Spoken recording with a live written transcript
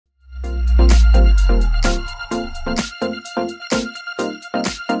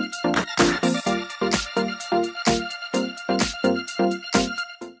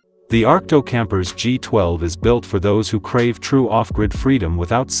The Arkto Campers G12 is built for those who crave true off-grid freedom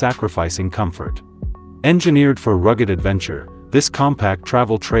without sacrificing comfort. Engineered for rugged adventure, this compact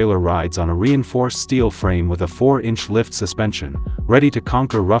travel trailer rides on a reinforced steel frame with a 4-inch lift suspension, ready to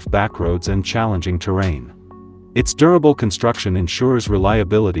conquer rough backroads and challenging terrain. Its durable construction ensures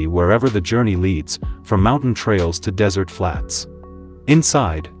reliability wherever the journey leads, from mountain trails to desert flats.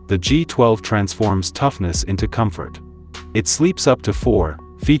 Inside, the G12 transforms toughness into comfort. It sleeps up to 4,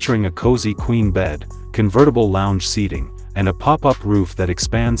 featuring a cozy queen bed, convertible lounge seating, and a pop-up roof that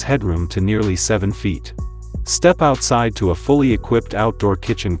expands headroom to nearly 7 feet. Step outside to a fully equipped outdoor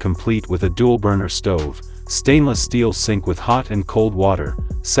kitchen complete with a dual-burner stove, stainless steel sink with hot and cold water,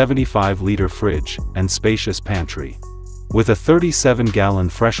 75-liter fridge, and spacious pantry. With a 37-gallon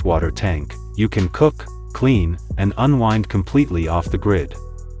freshwater tank, you can cook, clean, and unwind completely off the grid.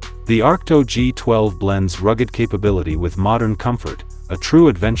 The Arkto G12 blends rugged capability with modern comfort, a true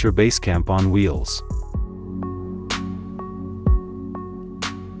adventure base camp on wheels.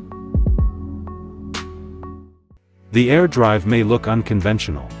 The AirDrive may look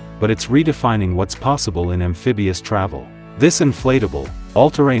unconventional, but it's redefining what's possible in amphibious travel. This inflatable,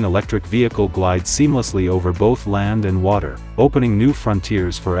 all-terrain electric vehicle glides seamlessly over both land and water, opening new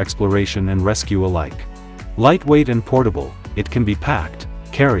frontiers for exploration and rescue alike. Lightweight and portable, it can be packed,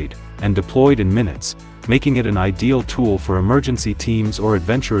 carried, and deployed in minutes, making it an ideal tool for emergency teams or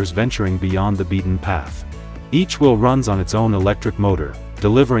adventurers venturing beyond the beaten path. Each wheel runs on its own electric motor,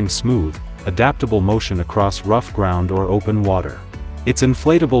 delivering smooth, adaptable motion across rough ground or open water. Its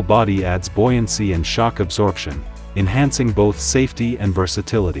inflatable body adds buoyancy and shock absorption, enhancing both safety and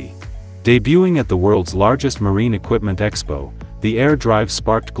versatility. Debuting at the world's largest marine equipment expo, the AirDrive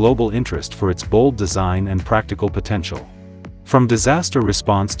sparked global interest for its bold design and practical potential. From disaster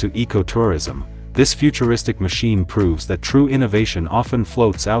response to ecotourism, this futuristic machine proves that true innovation often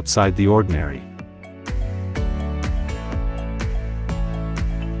floats outside the ordinary.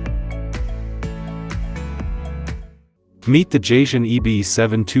 Meet the Jasion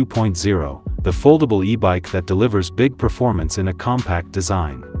EB7 2.0, the foldable e-bike that delivers big performance in a compact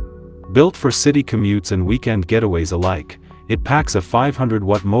design. Built for city commutes and weekend getaways alike, it packs a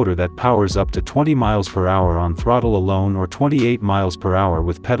 500-watt motor that powers up to 20 miles per hour on throttle alone or 28 miles per hour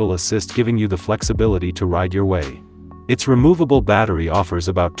with pedal assist, giving you the flexibility to ride your way. Its removable battery offers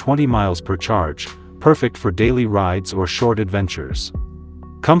about 20 miles per charge, perfect for daily rides or short adventures.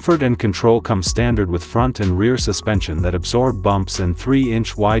 Comfort and control come standard with front and rear suspension that absorb bumps and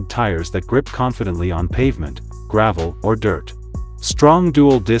 3-inch wide tires that grip confidently on pavement, gravel, or dirt. Strong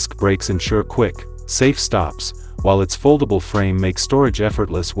dual-disc brakes ensure quick, safe stops, while its foldable frame makes storage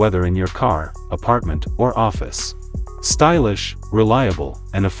effortless whether in your car, apartment, or office. Stylish, reliable,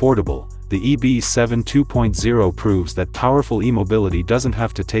 and affordable, the EB7 2.0 proves that powerful e-mobility doesn't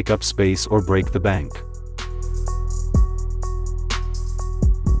have to take up space or break the bank.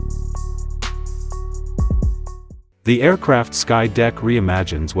 The aircraft Sky Deck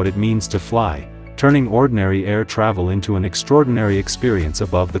reimagines what it means to fly, turning ordinary air travel into an extraordinary experience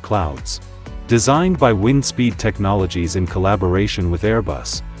above the clouds. Designed by Windspeed Technologies in collaboration with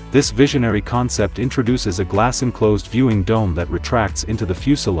Airbus, this visionary concept introduces a glass-enclosed viewing dome that retracts into the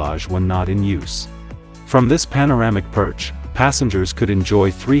fuselage when not in use. From this panoramic perch, passengers could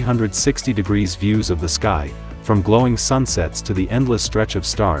enjoy 360-degree views of the sky, from glowing sunsets to the endless stretch of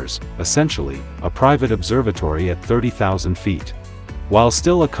stars, essentially, a private observatory at 30,000 feet. While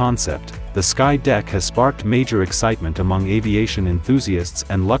still a concept, the Sky Deck has sparked major excitement among aviation enthusiasts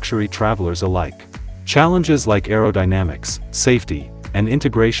and luxury travelers alike. Challenges like aerodynamics, safety, and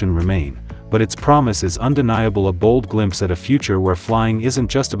integration remain, but its promise is undeniable, a bold glimpse at a future where flying isn't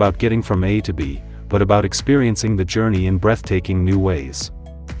just about getting from A to B, but about experiencing the journey in breathtaking new ways.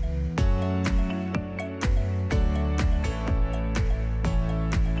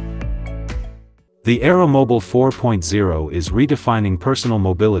 The AeroMobil 4.0 is redefining personal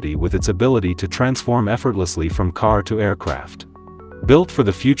mobility with its ability to transform effortlessly from car to aircraft. Built for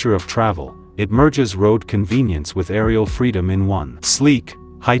the future of travel, it merges road convenience with aerial freedom in one sleek,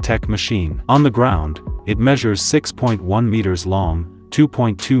 high-tech machine. On the ground, it measures 6.1 meters long,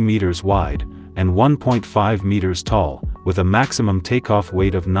 2.2 meters wide, and 1.5 meters tall, with a maximum takeoff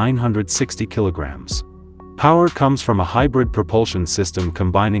weight of 960 kilograms. Power comes from a hybrid propulsion system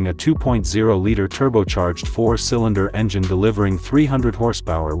combining a 2.0-liter turbocharged 4-cylinder engine delivering 300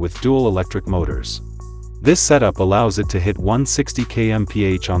 horsepower with dual electric motors. This setup allows it to hit 160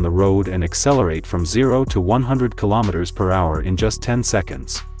 km/h on the road and accelerate from 0 to 100 km per hour in just 10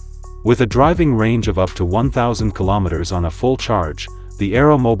 seconds. With a driving range of up to 1,000 km on a full charge, the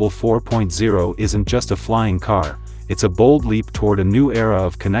AeroMobil 4.0 isn't just a flying car, it's a bold leap toward a new era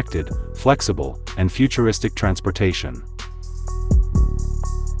of connected, flexible, and futuristic transportation.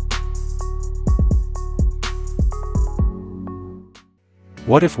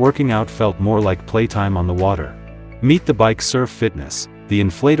 What if working out felt more like playtime on the water? Meet the Bike Surf Fitness, the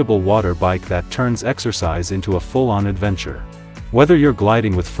inflatable water bike that turns exercise into a full-on adventure. Whether you're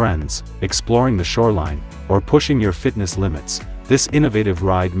gliding with friends, exploring the shoreline, or pushing your fitness limits, this innovative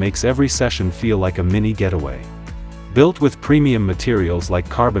ride makes every session feel like a mini getaway. Built with premium materials like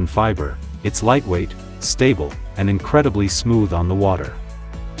carbon fiber, it's lightweight, stable, and incredibly smooth on the water.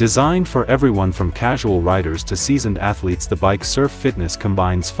 Designed for everyone from casual riders to seasoned athletes, the Bike Surf Fitness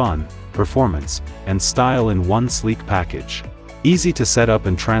combines fun, performance, and style in one sleek package. Easy to set up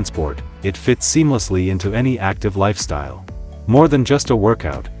and transport, it fits seamlessly into any active lifestyle. More than just a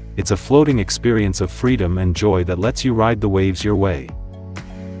workout, it's a floating experience of freedom and joy that lets you ride the waves your way.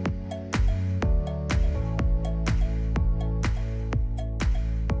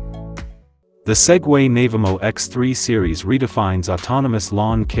 The Segway Navimow X3 series redefines autonomous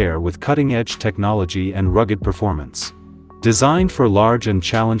lawn care with cutting-edge technology and rugged performance. Designed for large and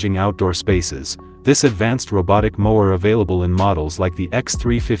challenging outdoor spaces, this advanced robotic mower, available in models like the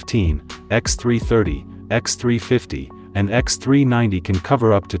X315, X330, X350, and X390, can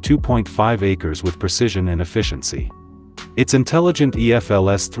cover up to 2.5 acres with precision and efficiency. Its intelligent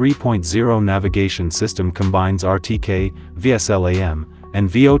EFLS 3.0 navigation system combines RTK, VSLAM, and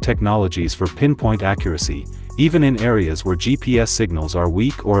VO technologies for pinpoint accuracy, even in areas where GPS signals are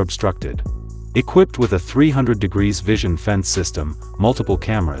weak or obstructed. Equipped with a 300-degree vision fence system, multiple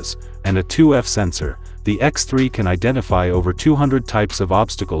cameras, and a 2F sensor, the X3 can identify over 200 types of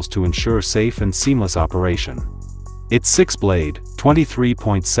obstacles to ensure safe and seamless operation. Its 6-blade,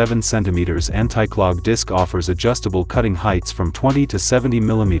 23.7 cm anti-clog disc offers adjustable cutting heights from 20 to 70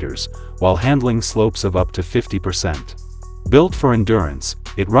 mm, while handling slopes of up to 50%. Built for endurance,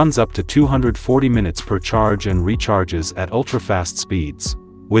 it runs up to 240 minutes per charge and recharges at ultra-fast speeds.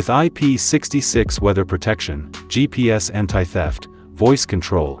 With IP66 weather protection, GPS anti-theft, voice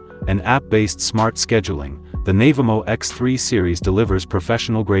control, and app-based smart scheduling, the Navimow X3 series delivers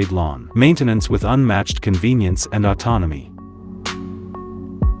professional-grade lawn maintenance with unmatched convenience and autonomy.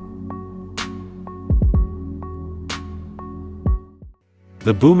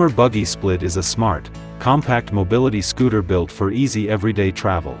 The Boomer Buggy Split is a smart, compact mobility scooter built for easy everyday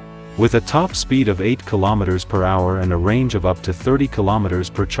travel. With a top speed of 8 km per hour and a range of up to 30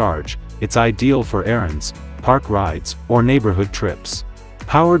 km per charge, it's ideal for errands, park rides, or neighborhood trips.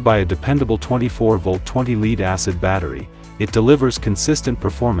 Powered by a dependable 24-volt 20-lead-acid battery, it delivers consistent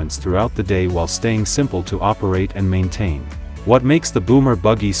performance throughout the day while staying simple to operate and maintain. What makes the Boomer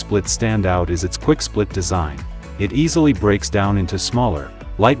Buggy Split stand out is its quick split design. It easily breaks down into smaller,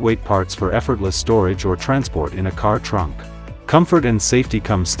 lightweight parts for effortless storage or transport in a car trunk. Comfort and safety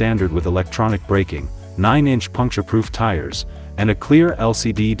come standard with electronic braking, 9-inch puncture-proof tires, and a clear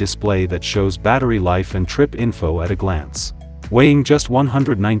LCD display that shows battery life and trip info at a glance. Weighing just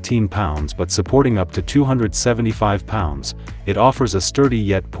 119 pounds but supporting up to 275 pounds, it offers a sturdy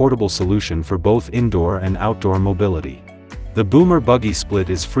yet portable solution for both indoor and outdoor mobility. The Boomer Buggy Split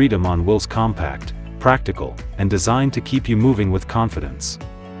is freedom on wheels, compact, practical, and designed to keep you moving with confidence.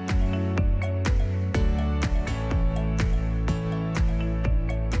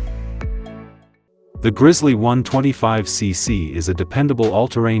 The Grizzly 125cc is a dependable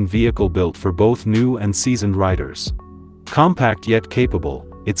all-terrain vehicle built for both new and seasoned riders. Compact yet capable,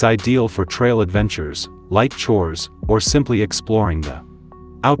 it's ideal for trail adventures, light chores, or simply exploring the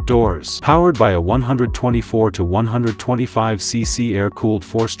outdoors. Powered by a 124 to 125cc air-cooled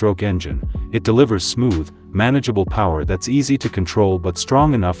 4-stroke engine, it delivers smooth, manageable power that's easy to control but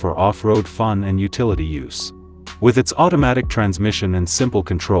strong enough for off-road fun and utility use. With its automatic transmission and simple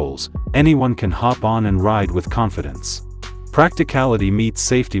controls, anyone can hop on and ride with confidence. Practicality meets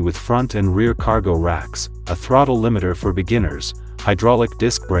safety with front and rear cargo racks, a throttle limiter for beginners, hydraulic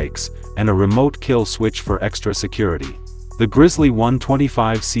disc brakes, and a remote kill switch for extra security. The Grizzly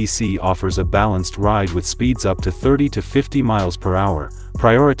 125cc offers a balanced ride with speeds up to 30 to 50 miles per hour,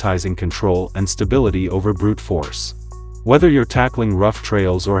 prioritizing control and stability over brute force. Whether you're tackling rough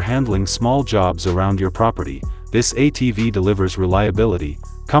trails or handling small jobs around your property, this ATV delivers reliability,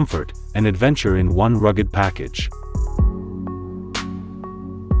 comfort, and adventure in one rugged package.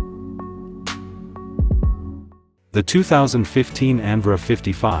 The 2015 Anvera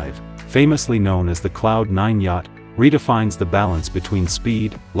 55, famously known as the Cloud 9 yacht, redefines the balance between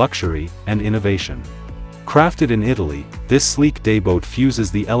speed, luxury, and innovation. Crafted in Italy, this sleek dayboat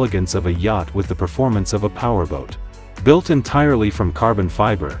fuses the elegance of a yacht with the performance of a powerboat. Built entirely from carbon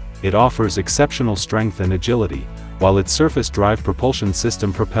fiber, it offers exceptional strength and agility, while its surface drive propulsion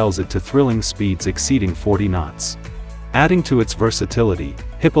system propels it to thrilling speeds exceeding 40 knots. Adding to its versatility,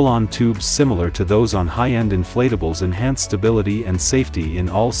 Hippolon tubes similar to those on high-end inflatables enhance stability and safety in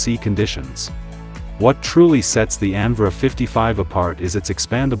all sea conditions. What truly sets the Anvera 55 apart is its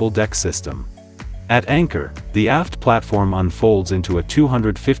expandable deck system. At anchor, the aft platform unfolds into a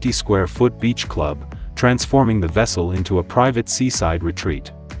 250 square foot beach club, transforming the vessel into a private seaside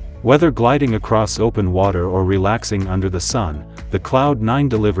retreat. Whether gliding across open water or relaxing under the sun, the Cloud 9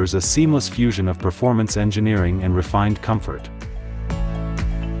 delivers a seamless fusion of performance engineering and refined comfort.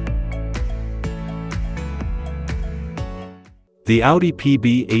 The Audi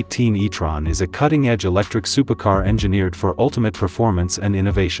PB18 e-tron is a cutting-edge electric supercar engineered for ultimate performance and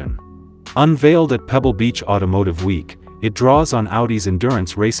innovation. Unveiled at Pebble Beach Automotive Week, it draws on Audi's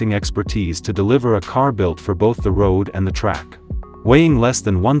endurance racing expertise to deliver a car built for both the road and the track. Weighing less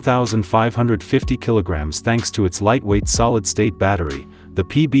than 1,550 kilograms thanks to its lightweight solid-state battery, the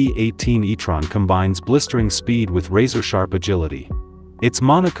PB18 e-tron combines blistering speed with razor-sharp agility. Its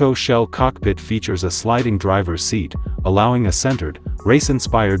Monaco shell cockpit features a sliding driver's seat, allowing a centered,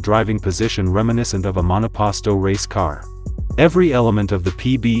 race-inspired driving position reminiscent of a monoposto race car. Every element of the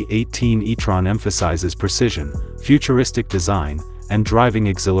PB18 e-tron emphasizes precision, futuristic design, and driving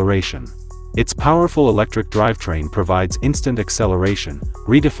exhilaration. Its powerful electric drivetrain provides instant acceleration,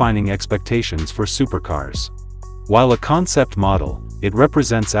 redefining expectations for supercars. While a concept model, it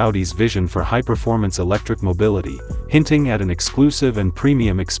represents Audi's vision for high-performance electric mobility, hinting at an exclusive and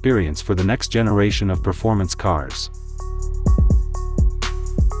premium experience for the next generation of performance cars.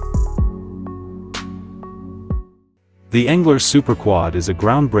 The Engler Superquad is a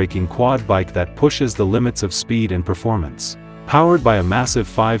groundbreaking quad bike that pushes the limits of speed and performance. Powered by a massive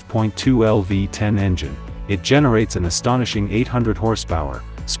 5.2 L V10 engine, it generates an astonishing 800 horsepower,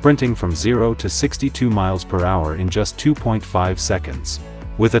 sprinting from 0 to 62 miles per hour in just 2.5 seconds.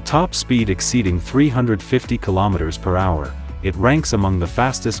 With a top speed exceeding 350 kilometers per hour, it ranks among the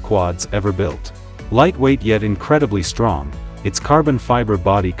fastest quads ever built. Lightweight yet incredibly strong, its carbon fiber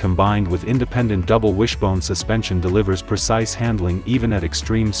body combined with independent double wishbone suspension delivers precise handling even at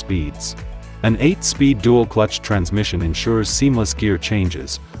extreme speeds. An 8-speed dual-clutch transmission ensures seamless gear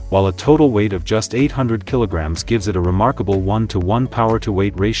changes, while a total weight of just 800 kilograms gives it a remarkable 1-to-1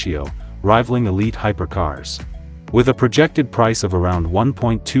 power-to-weight ratio, rivaling elite hypercars. With a projected price of around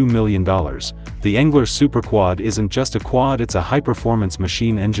 $1.2 million, the Engler Superquad isn't just a quad, it's a high-performance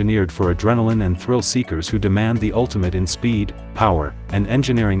machine engineered for adrenaline and thrill seekers who demand the ultimate in speed, power, and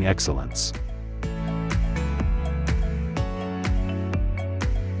engineering excellence.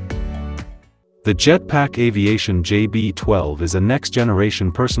 The Jetpack Aviation JB12 is a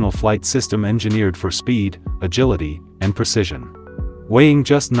next-generation personal flight system engineered for speed, agility, and precision. Weighing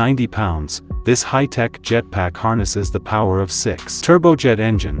just 90 pounds, this high-tech jetpack harnesses the power of 6 turbojet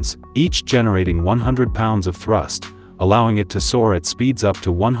engines, each generating 100 pounds of thrust, allowing it to soar at speeds up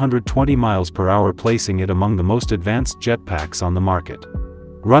to 120 miles per hour, placing it among the most advanced jetpacks on the market.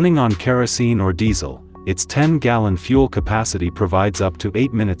 Running on kerosene or diesel, its 10-gallon fuel capacity provides up to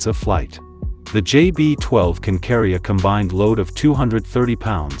 8 minutes of flight. The JB12 can carry a combined load of 230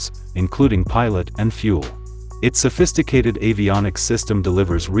 pounds, including pilot and fuel. Its sophisticated avionics system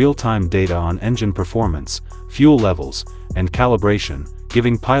delivers real-time data on engine performance, fuel levels, and calibration,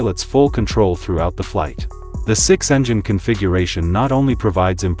 giving pilots full control throughout the flight. The 6-engine configuration not only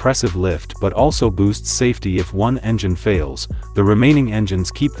provides impressive lift but also boosts safety if one engine fails. The remaining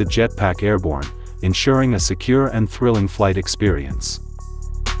engines keep the jetpack airborne, ensuring a secure and thrilling flight experience.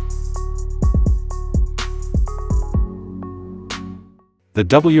 The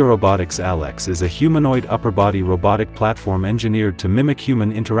WIRobotics ALLEX is a humanoid upper-body robotic platform engineered to mimic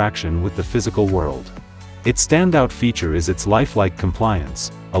human interaction with the physical world. Its standout feature is its lifelike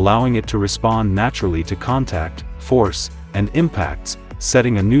compliance, allowing it to respond naturally to contact, force, and impacts,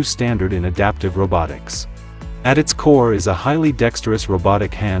 setting a new standard in adaptive robotics. At its core is a highly dexterous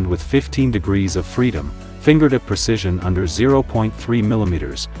robotic hand with 15 degrees of freedom, fingertip precision under 0.3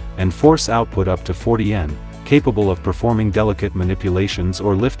 millimeters, and force output up to 40 N, capable of performing delicate manipulations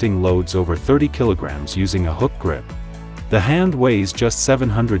or lifting loads over 30 kilograms using a hook grip. The hand weighs just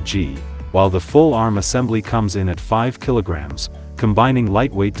 700 g, while the full arm assembly comes in at 5 kilograms, combining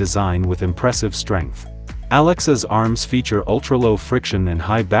lightweight design with impressive strength. ALLEX's arms feature ultra-low friction and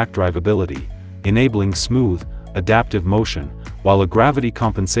high backdrive ability, enabling smooth, adaptive motion, while a gravity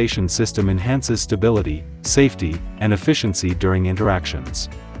compensation system enhances stability, safety, and efficiency during interactions.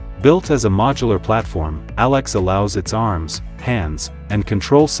 Built as a modular platform, ALLEX allows its arms, hands, and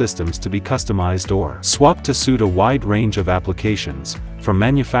control systems to be customized or swapped to suit a wide range of applications, from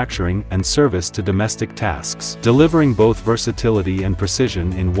manufacturing and service to domestic tasks, delivering both versatility and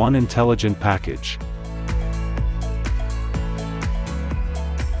precision in one intelligent package.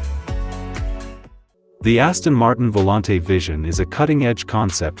 The Aston Martin Volante Vision is a cutting-edge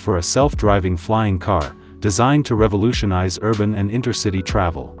concept for a self-driving flying car, designed to revolutionize urban and intercity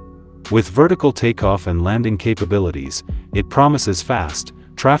travel. With vertical takeoff and landing capabilities, it promises fast,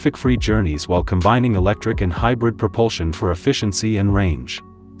 traffic-free journeys while combining electric and hybrid propulsion for efficiency and range.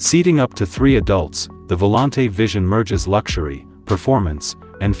 Seating up to 3 adults, the Volante Vision merges luxury, performance,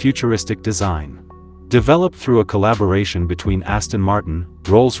 and futuristic design. Developed through a collaboration between Aston Martin,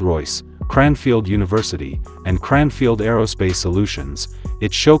 Rolls-Royce, Cranfield University, and Cranfield Aerospace Solutions,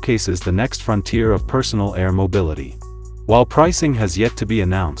 it showcases the next frontier of personal air mobility. While pricing has yet to be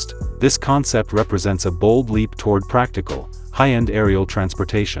announced, this concept represents a bold leap toward practical, high-end aerial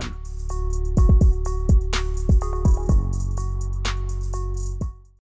transportation.